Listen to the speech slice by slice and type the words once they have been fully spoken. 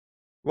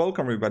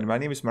Welcome everybody, my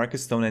name is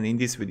Marcus Stone and in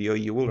this video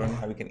you will learn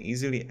how you can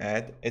easily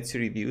add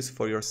Etsy reviews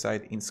for your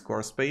site in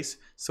Squarespace.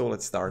 So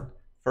let's start.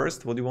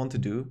 First, what you want to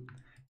do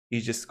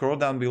is just scroll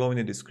down below in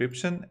the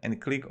description and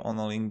click on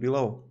the link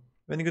below.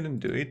 When you're going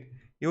to do it,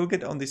 you will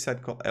get on this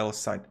site called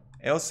Placeit.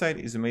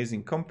 Placeit is an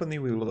amazing company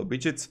with a lot of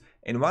widgets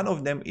and one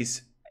of them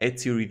is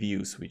Etsy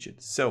reviews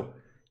widget. So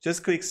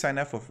just click sign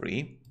up for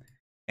free,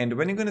 and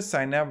when you're going to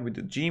sign up with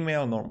the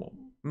Gmail, normal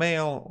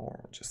mail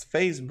or just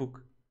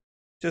Facebook,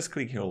 just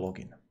click here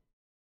login.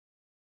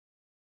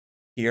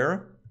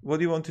 Here, what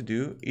you want to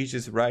do is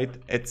just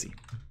write Etsy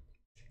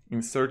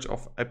in search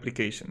of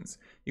applications.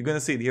 You're going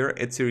to see it here,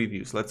 Etsy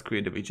reviews. Let's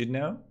create a widget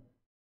now.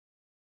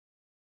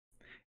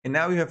 And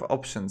now you have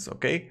options,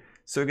 okay?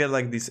 So you get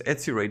like this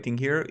Etsy rating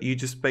here. You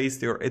just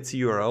paste your Etsy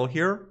URL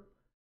here.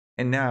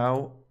 And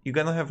now you're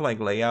going to have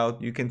like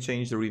layout. You can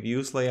change the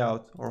reviews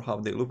layout or how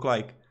they look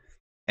like.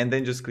 And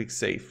then just click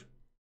save.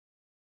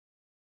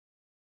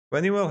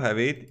 When you will have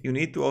it, you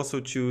need to also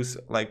choose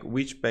like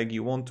which pack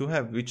you want to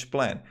have, which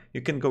plan. You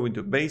can go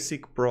into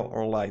basic, pro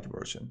or light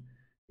version.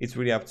 It's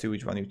really up to you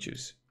which one you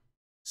choose.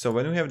 So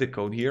when we have the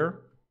code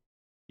here,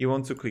 you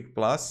want to click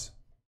plus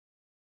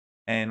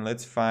and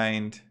let's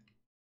find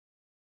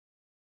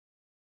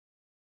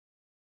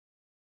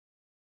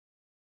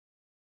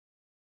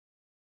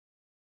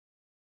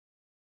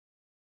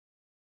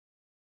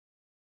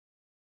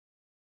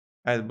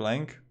add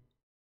blank.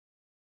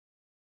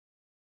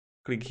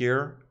 Click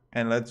here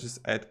and let's just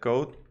add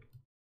code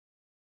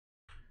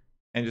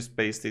and just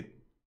paste it.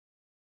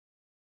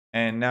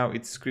 And now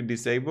it's script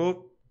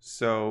disabled.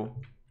 So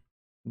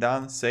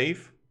done,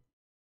 save.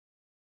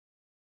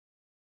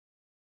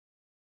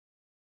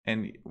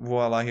 And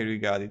voila, here you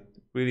got it.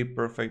 Really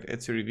perfect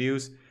Etsy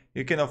reviews.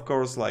 You can of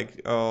course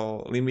like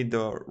limit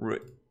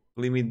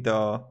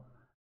the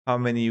how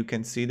many you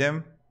can see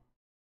them.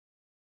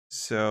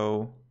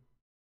 So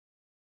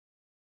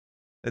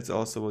that's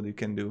also what you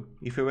can do.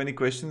 If you have any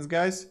questions,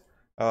 guys,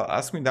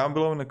 ask me down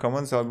below in the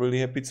comments. I'll be really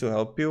happy to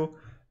help you.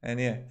 And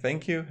yeah,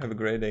 thank you. Have a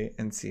great day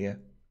and see ya.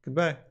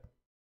 Goodbye.